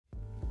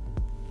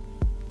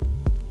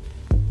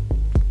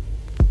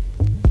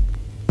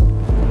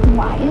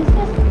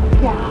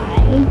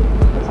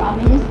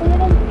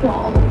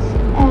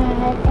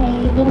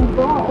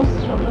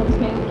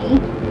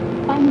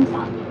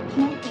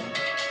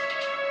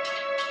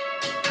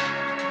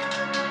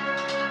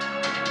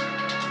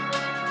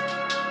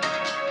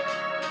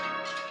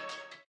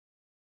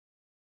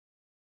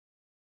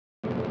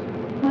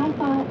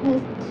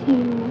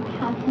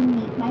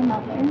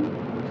mother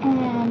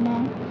and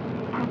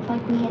act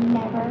like we had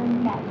never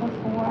met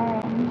before,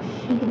 and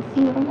she could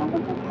see what a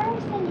wonderful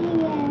person he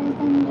is,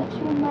 and that she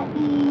would let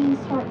me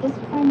start this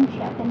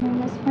friendship, and then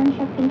this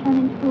friendship can turn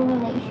into a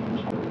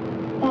relationship.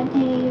 That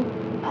day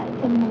at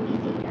the movie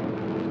theater,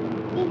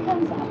 he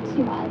comes up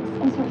to us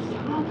and starts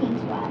talking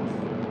to us,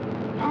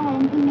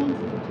 and he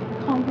makes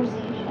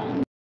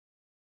conversation.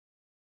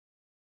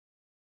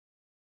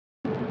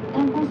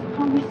 And the first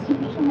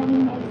conversation that he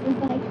makes is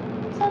like,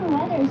 so the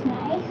weather's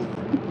nice.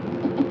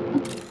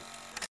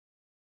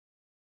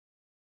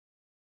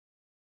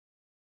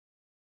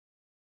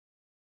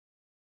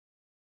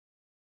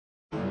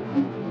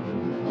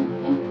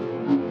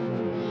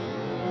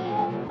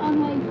 I'm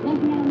like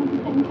looking at him like he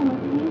couldn't come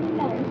up with anything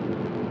better.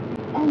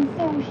 And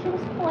so she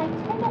was polite to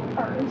him at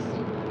first,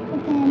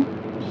 but then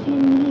she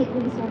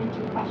immediately started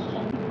to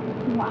question,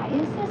 why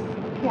is this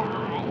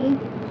guy,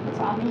 it's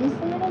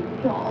obviously an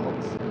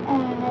adult,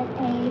 at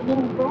a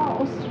little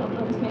girl's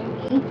children's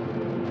movie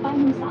by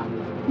himself?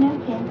 No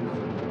kids,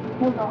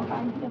 no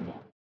girlfriend, no family.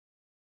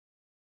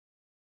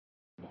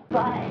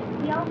 But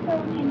we also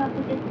came up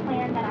with this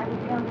plan that I was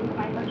going to lose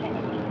my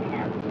virginity to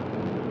him.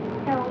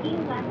 So he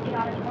left the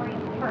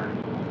auditorium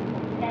first.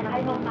 Then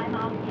I told my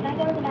mom, can I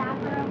go to the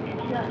bathroom? And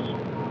she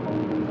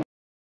goes,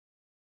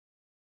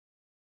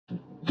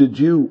 Did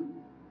you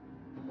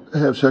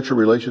have sexual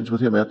relations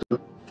with him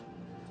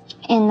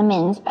in the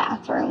men's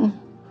bathroom.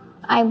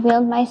 I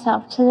wheeled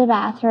myself to the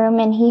bathroom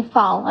and he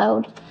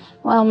followed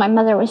while my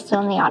mother was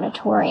still in the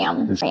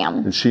auditorium.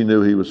 And she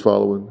knew he was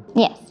following?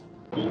 Yes.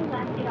 He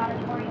left the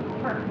auditorium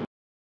first.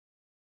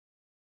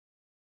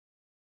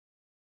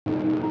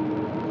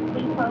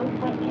 We both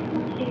went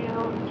into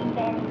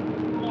Ethan's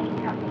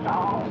handicap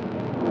stall.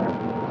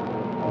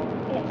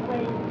 It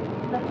was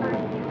the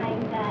first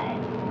time that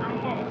I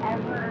had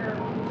ever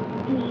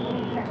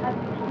seen a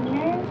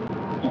penis.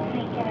 He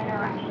couldn't get an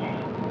erection.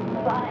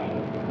 But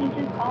we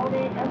just called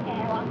it, okay,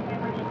 I lost my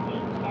virginity.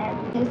 And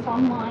this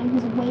online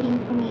who's waiting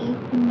for me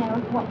to know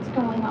what's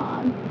going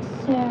on.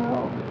 So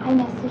I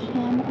messaged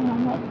him and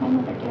I'm like, my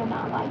mother did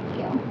not like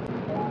you.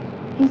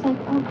 He's like,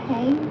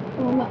 okay,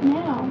 well what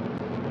now?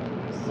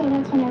 So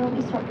that's when I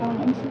really start going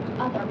into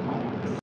other plans.